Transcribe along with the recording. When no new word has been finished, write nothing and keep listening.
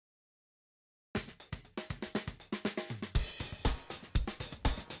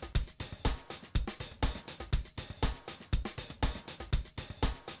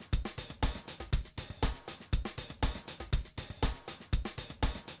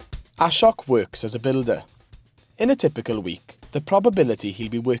Ashok works as a builder. In a typical week, the probability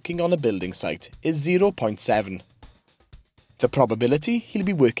he'll be working on a building site is 0.7. The probability he'll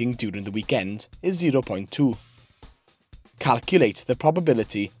be working during the weekend is 0.2. Calculate the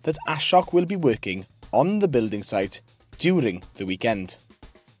probability that Ashok will be working on the building site during the weekend.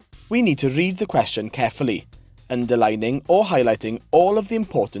 We need to read the question carefully, underlining or highlighting all of the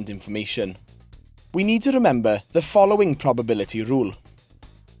important information. We need to remember the following probability rule.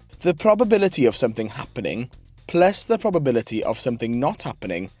 The probability of something happening plus the probability of something not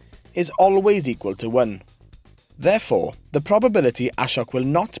happening is always equal to 1. Therefore, the probability Ashok will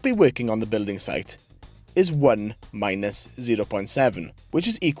not be working on the building site is 1 minus 0.7, which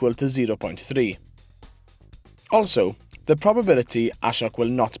is equal to 0.3. Also, the probability Ashok will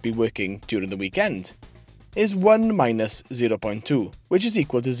not be working during the weekend is 1 minus 0.2, which is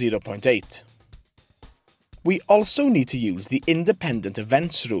equal to 0.8. We also need to use the independent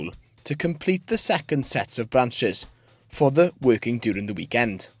events rule to complete the second sets of branches for the working during the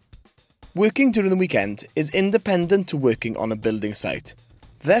weekend. Working during the weekend is independent to working on a building site.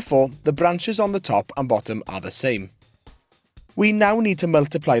 Therefore, the branches on the top and bottom are the same. We now need to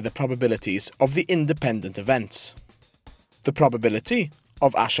multiply the probabilities of the independent events. The probability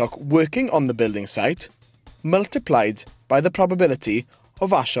of Ashok working on the building site multiplied by the probability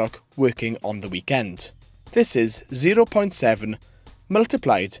of Ashok working on the weekend. This is 0.7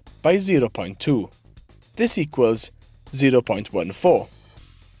 multiplied by 0.2. This equals 0.14,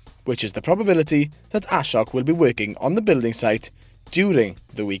 which is the probability that Ashok will be working on the building site during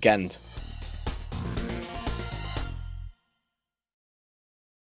the weekend.